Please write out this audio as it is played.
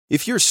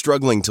If you're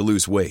struggling to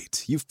lose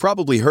weight, you've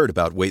probably heard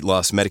about weight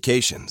loss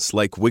medications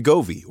like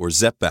Wegovy or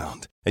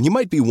Zepbound, and you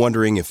might be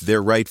wondering if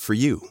they're right for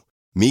you.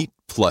 Meet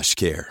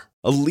PlushCare,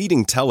 a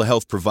leading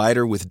telehealth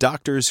provider with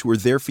doctors who are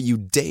there for you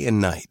day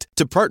and night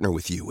to partner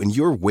with you in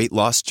your weight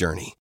loss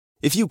journey.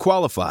 If you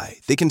qualify,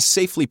 they can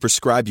safely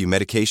prescribe you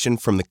medication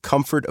from the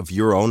comfort of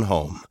your own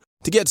home.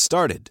 To get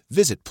started,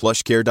 visit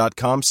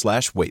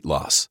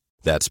plushcare.com/weightloss.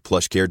 That's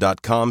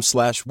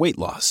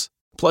plushcare.com/weightloss.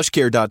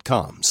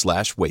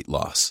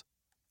 plushcare.com/weightloss.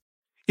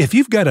 If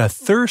you've got a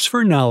thirst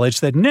for knowledge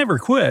that never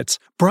quits,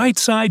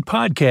 Brightside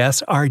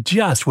Podcasts are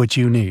just what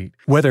you need.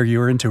 Whether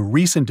you're into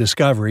recent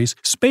discoveries,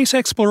 space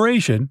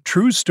exploration,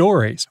 true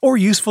stories, or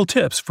useful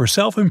tips for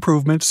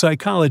self-improvement,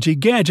 psychology,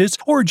 gadgets,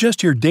 or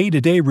just your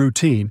day-to-day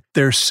routine,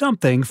 there's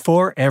something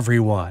for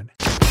everyone.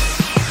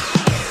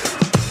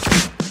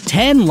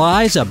 10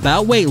 lies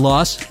about weight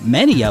loss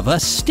many of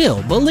us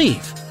still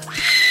believe.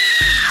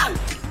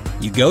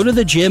 You go to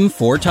the gym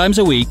 4 times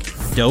a week,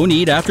 don't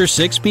eat after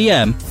 6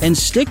 p.m., and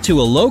stick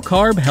to a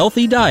low-carb,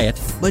 healthy diet,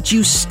 but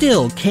you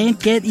still can't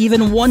get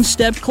even one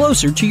step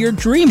closer to your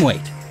dream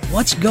weight.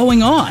 What's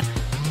going on?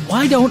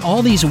 Why don't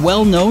all these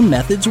well-known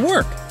methods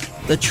work?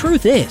 The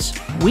truth is,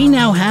 we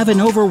now have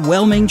an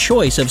overwhelming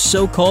choice of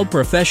so-called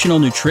professional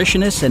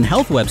nutritionists and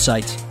health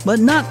websites, but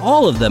not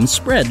all of them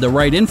spread the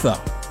right info.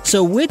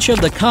 So which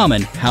of the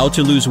common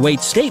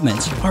how-to-lose-weight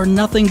statements are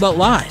nothing but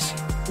lies?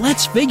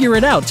 Let's figure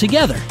it out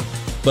together.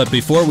 But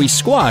before we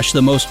squash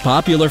the most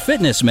popular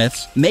fitness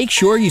myths, make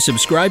sure you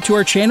subscribe to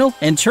our channel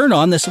and turn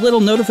on this little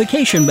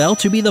notification bell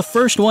to be the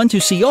first one to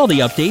see all the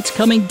updates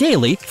coming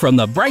daily from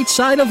the bright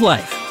side of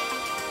life.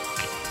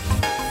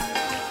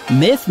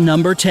 Myth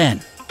number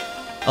 10.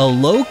 A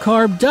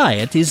low-carb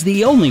diet is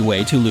the only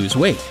way to lose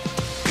weight.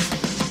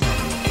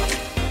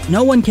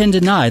 No one can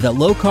deny that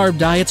low-carb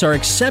diets are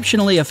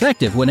exceptionally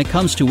effective when it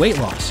comes to weight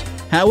loss.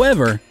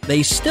 However,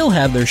 they still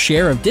have their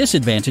share of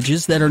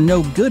disadvantages that are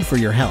no good for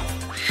your health.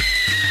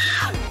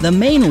 The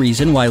main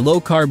reason why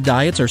low-carb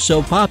diets are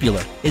so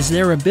popular is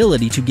their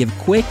ability to give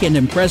quick and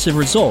impressive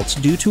results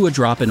due to a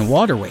drop in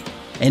water weight.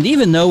 And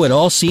even though it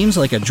all seems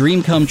like a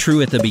dream come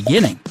true at the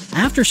beginning,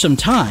 after some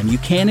time you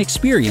can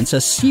experience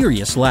a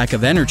serious lack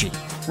of energy.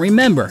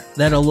 Remember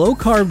that a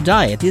low-carb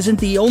diet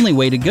isn't the only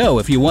way to go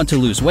if you want to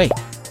lose weight.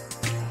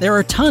 There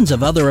are tons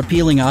of other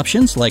appealing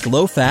options like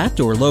low-fat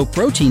or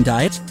low-protein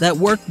diets that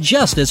work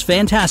just as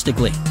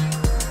fantastically.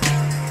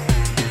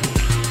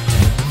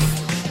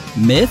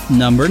 Myth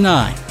number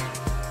 9.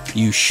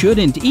 You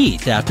shouldn't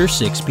eat after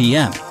 6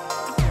 p.m.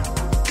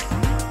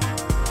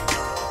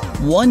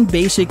 One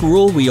basic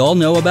rule we all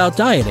know about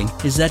dieting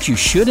is that you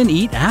shouldn't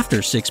eat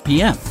after 6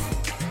 p.m.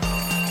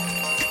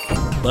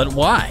 But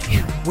why?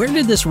 Where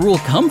did this rule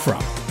come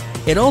from?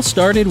 It all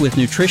started with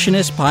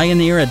nutritionist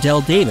pioneer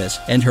Adele Davis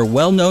and her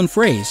well-known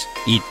phrase,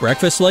 "Eat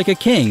breakfast like a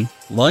king,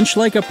 lunch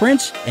like a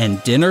prince,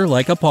 and dinner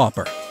like a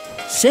pauper."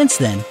 Since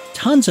then,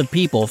 tons of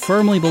people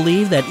firmly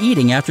believe that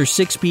eating after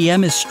 6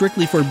 p.m. is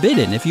strictly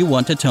forbidden if you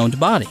want a toned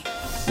body.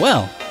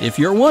 Well, if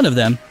you're one of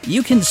them,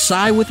 you can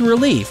sigh with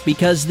relief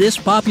because this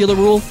popular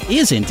rule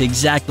isn't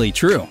exactly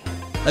true.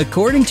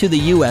 According to the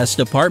U.S.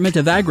 Department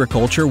of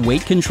Agriculture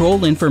Weight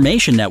Control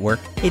Information Network,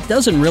 it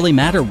doesn't really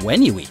matter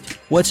when you eat.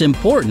 What's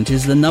important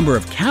is the number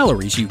of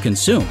calories you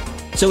consume.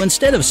 So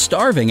instead of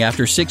starving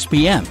after 6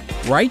 p.m.,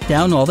 write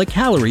down all the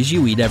calories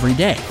you eat every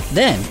day.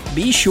 Then,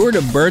 be sure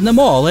to burn them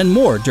all and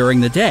more during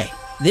the day.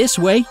 This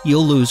way,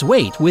 you'll lose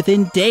weight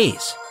within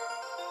days.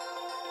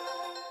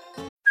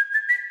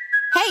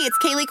 Hey, it's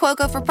Kaylee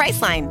Cuoco for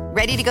Priceline.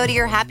 Ready to go to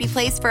your happy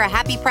place for a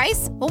happy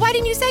price? Well, why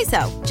didn't you say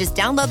so? Just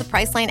download the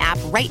Priceline app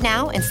right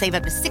now and save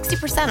up to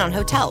 60% on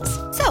hotels.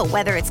 So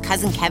whether it's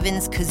Cousin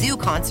Kevin's Kazoo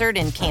Concert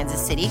in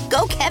Kansas City,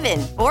 go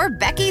Kevin, or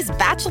Becky's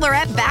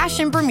Bachelorette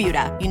Bash in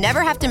Bermuda, you never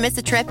have to miss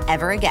a trip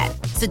ever again.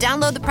 So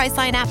download the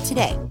Priceline app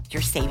today.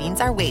 Your savings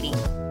are waiting.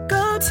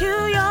 Go to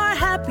your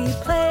happy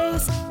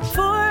place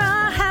for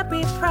a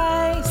happy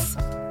price.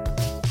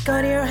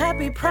 Go to your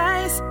happy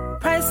price,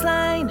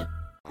 Priceline.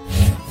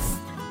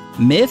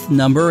 Myth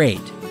number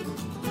 8.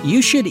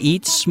 You should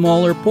eat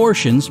smaller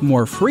portions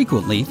more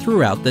frequently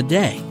throughout the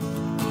day.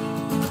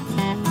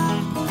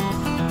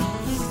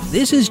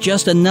 This is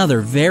just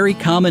another very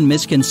common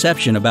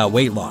misconception about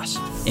weight loss.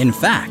 In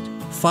fact,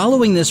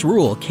 following this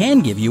rule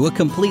can give you a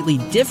completely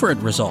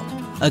different result.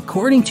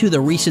 According to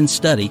the recent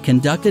study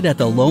conducted at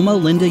the Loma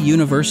Linda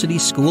University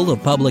School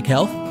of Public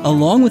Health,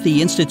 along with the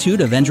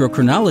Institute of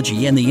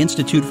Endocrinology and the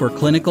Institute for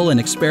Clinical and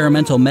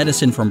Experimental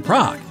Medicine from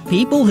Prague,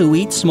 people who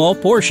eat small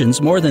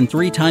portions more than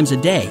 3 times a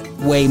day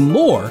weigh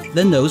more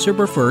than those who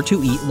prefer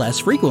to eat less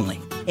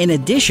frequently. In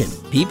addition,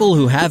 people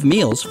who have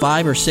meals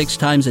 5 or 6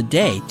 times a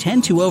day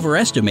tend to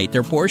overestimate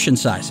their portion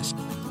sizes.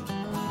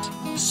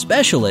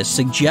 Specialists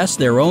suggest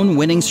their own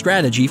winning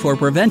strategy for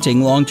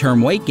preventing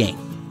long-term weight gain.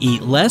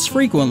 Eat less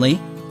frequently,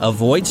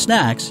 avoid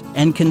snacks,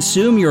 and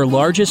consume your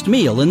largest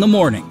meal in the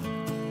morning.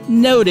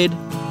 Noted.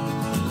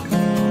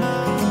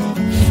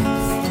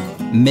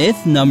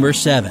 Myth number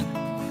 7.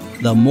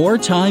 The more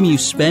time you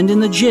spend in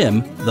the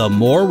gym, the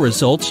more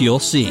results you'll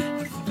see.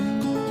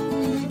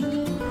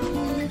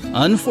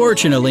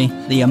 Unfortunately,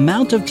 the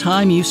amount of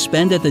time you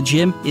spend at the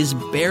gym is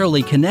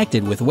barely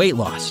connected with weight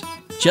loss.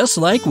 Just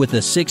like with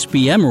the 6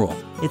 p.m. rule,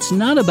 it's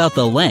not about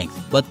the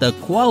length, but the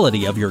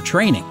quality of your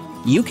training.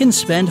 You can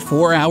spend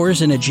 4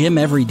 hours in a gym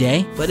every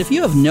day, but if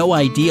you have no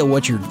idea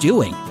what you're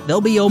doing, there'll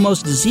be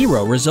almost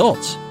zero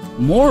results.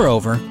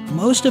 Moreover,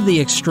 most of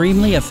the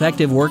extremely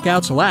effective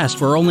workouts last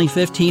for only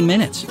 15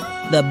 minutes.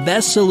 The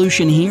best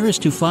solution here is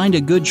to find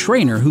a good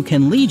trainer who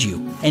can lead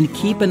you and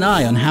keep an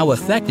eye on how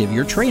effective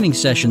your training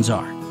sessions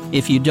are.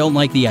 If you don't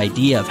like the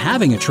idea of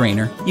having a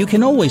trainer, you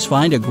can always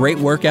find a great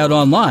workout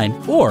online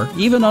or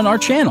even on our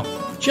channel.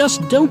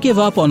 Just don't give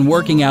up on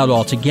working out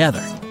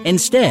altogether.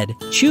 Instead,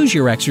 choose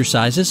your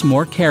exercises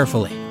more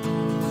carefully.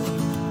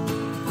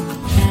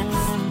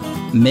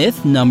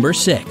 Myth number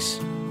 6.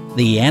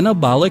 The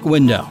anabolic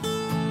window.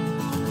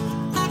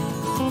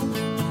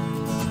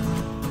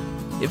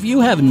 If you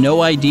have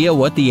no idea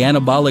what the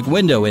anabolic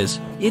window is,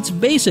 it's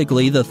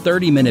basically the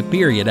 30-minute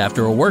period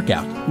after a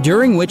workout,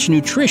 during which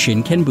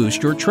nutrition can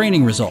boost your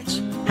training results.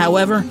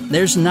 However,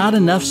 there's not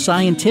enough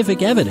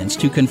scientific evidence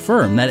to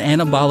confirm that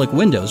anabolic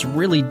windows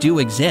really do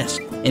exist.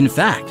 In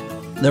fact,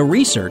 the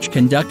research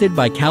conducted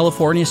by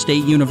California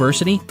State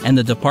University and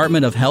the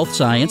Department of Health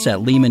Science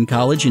at Lehman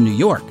College in New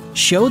York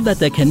showed that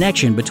the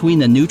connection between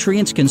the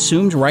nutrients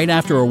consumed right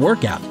after a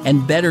workout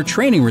and better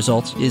training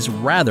results is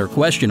rather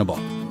questionable.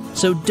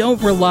 So don't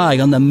rely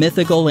on the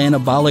mythical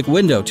anabolic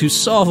window to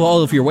solve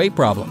all of your weight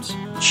problems.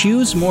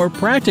 Choose more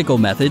practical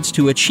methods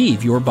to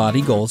achieve your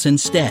body goals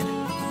instead.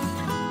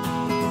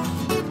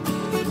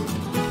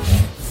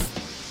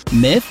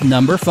 Myth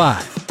number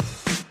 5.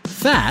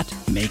 Fat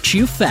makes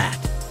you fat.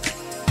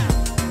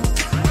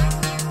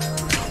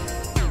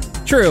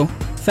 True,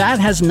 fat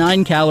has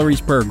 9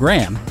 calories per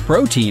gram.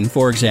 Protein,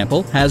 for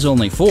example, has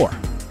only 4.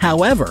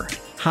 However,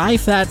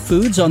 high-fat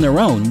foods on their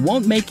own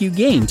won't make you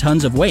gain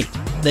tons of weight.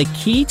 The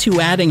key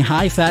to adding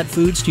high-fat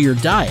foods to your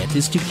diet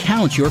is to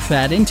count your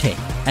fat intake.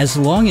 As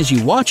long as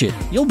you watch it,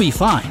 you'll be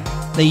fine.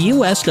 The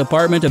U.S.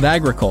 Department of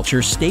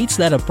Agriculture states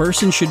that a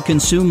person should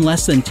consume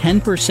less than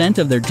 10%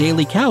 of their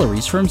daily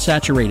calories from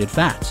saturated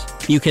fats.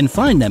 You can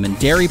find them in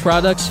dairy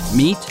products,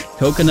 meat,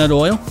 coconut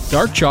oil,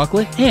 dark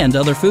chocolate, and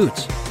other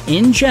foods.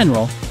 In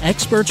general,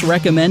 experts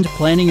recommend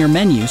planning your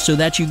menu so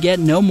that you get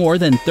no more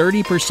than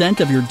 30%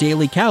 of your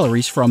daily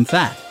calories from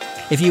fat.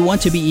 If you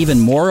want to be even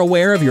more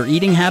aware of your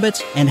eating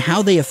habits and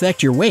how they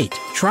affect your weight,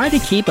 try to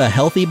keep a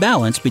healthy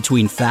balance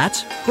between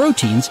fats,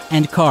 proteins,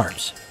 and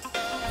carbs.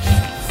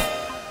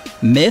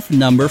 Myth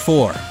number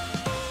 4.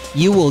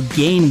 You will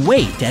gain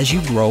weight as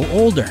you grow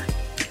older.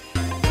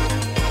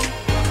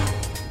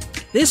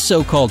 This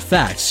so-called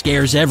fact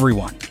scares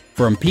everyone,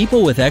 from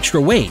people with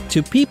extra weight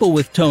to people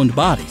with toned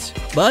bodies.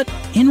 But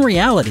in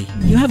reality,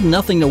 you have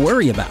nothing to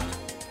worry about.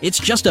 It's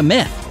just a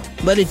myth.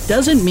 But it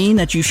doesn't mean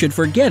that you should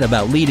forget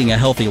about leading a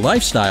healthy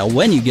lifestyle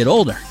when you get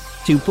older.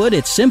 To put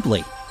it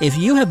simply, if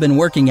you have been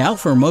working out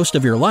for most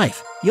of your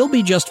life, you'll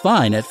be just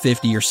fine at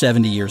 50 or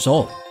 70 years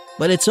old.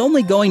 But it's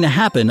only going to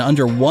happen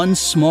under one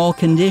small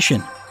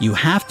condition. You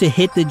have to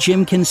hit the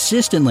gym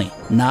consistently,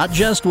 not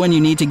just when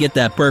you need to get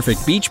that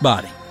perfect beach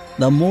body.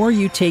 The more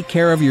you take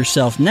care of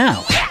yourself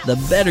now,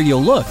 the better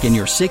you'll look in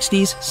your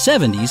 60s,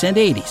 70s, and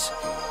 80s.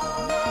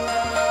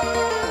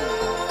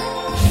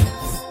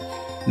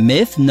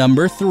 Myth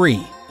number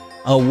 3.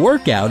 A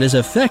workout is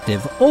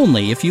effective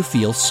only if you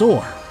feel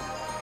sore.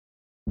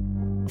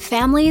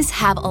 Families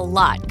have a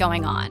lot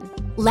going on.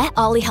 Let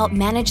Ollie help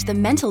manage the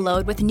mental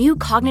load with new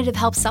cognitive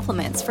help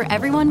supplements for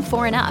everyone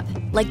 4 and up,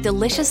 like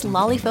delicious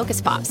Lolly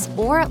Focus Pops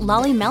or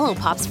Lolly Mellow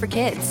Pops for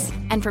kids.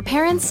 And for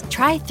parents,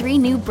 try 3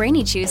 new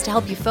Brainy Chews to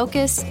help you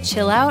focus,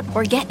 chill out,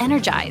 or get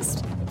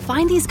energized.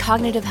 Find these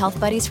cognitive health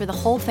buddies for the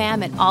whole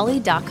fam at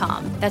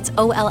ollie.com. That's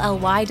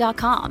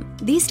OLLY.com.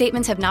 These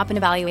statements have not been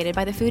evaluated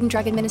by the Food and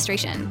Drug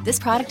Administration. This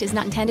product is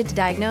not intended to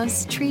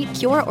diagnose, treat,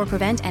 cure, or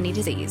prevent any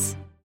disease.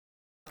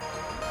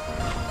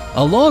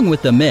 Along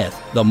with the myth,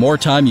 the more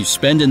time you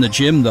spend in the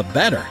gym, the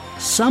better.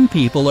 Some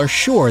people are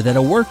sure that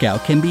a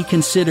workout can be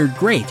considered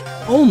great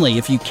only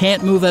if you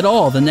can't move at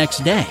all the next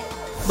day.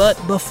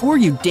 But before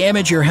you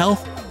damage your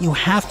health, you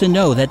have to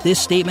know that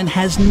this statement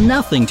has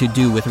nothing to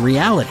do with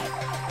reality.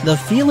 The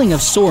feeling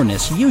of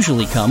soreness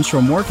usually comes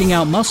from working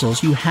out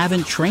muscles you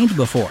haven't trained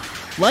before,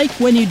 like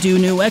when you do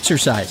new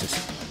exercises.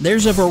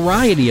 There's a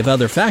variety of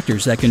other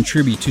factors that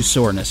contribute to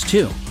soreness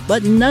too,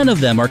 but none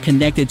of them are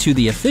connected to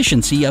the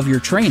efficiency of your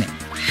training.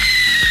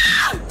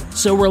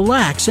 So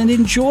relax and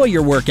enjoy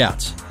your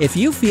workouts. If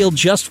you feel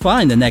just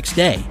fine the next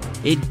day,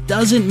 it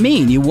doesn't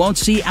mean you won't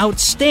see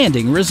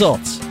outstanding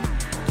results.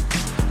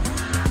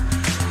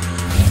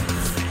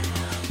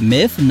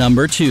 Myth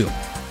number 2.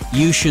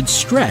 You should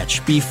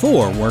stretch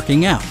before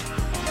working out.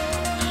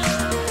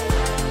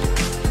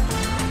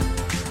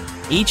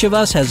 Each of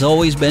us has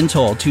always been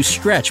told to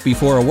stretch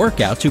before a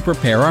workout to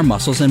prepare our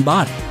muscles and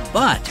body.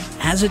 But,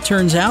 as it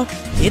turns out,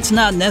 it's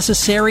not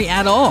necessary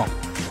at all.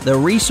 The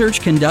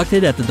research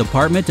conducted at the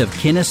Department of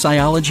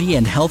Kinesiology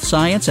and Health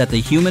Science at the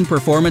Human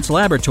Performance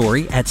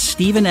Laboratory at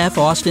Stephen F.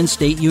 Austin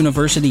State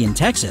University in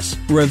Texas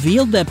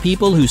revealed that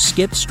people who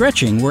skipped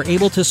stretching were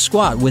able to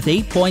squat with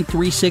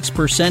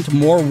 8.36%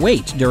 more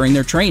weight during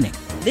their training.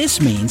 This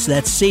means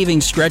that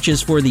saving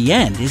stretches for the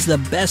end is the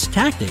best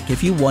tactic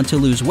if you want to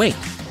lose weight.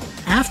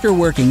 After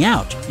working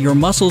out, your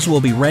muscles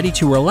will be ready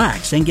to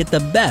relax and get the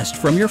best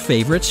from your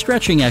favorite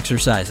stretching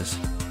exercises.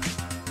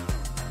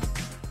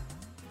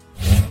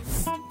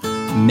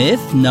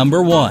 Myth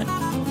number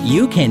 1.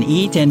 You can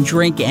eat and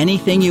drink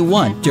anything you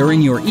want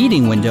during your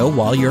eating window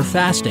while you're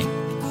fasting.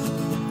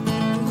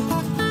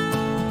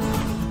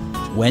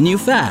 When you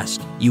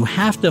fast, you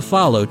have to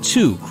follow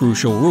 2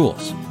 crucial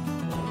rules.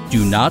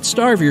 Do not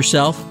starve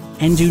yourself,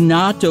 and do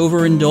not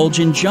overindulge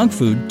in junk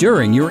food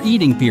during your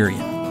eating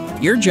period.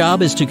 Your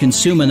job is to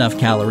consume enough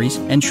calories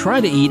and try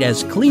to eat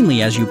as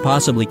cleanly as you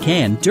possibly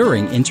can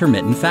during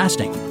intermittent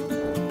fasting.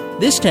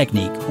 This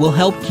technique will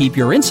help keep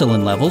your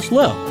insulin levels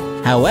low.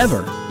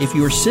 However, if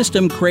your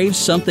system craves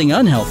something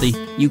unhealthy,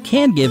 you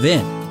can give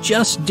in.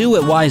 Just do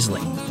it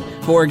wisely.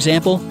 For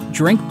example,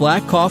 drink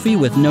black coffee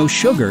with no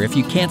sugar if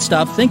you can't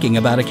stop thinking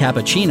about a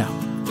cappuccino.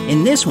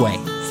 In this way,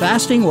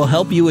 fasting will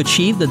help you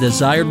achieve the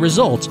desired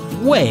results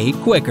way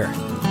quicker.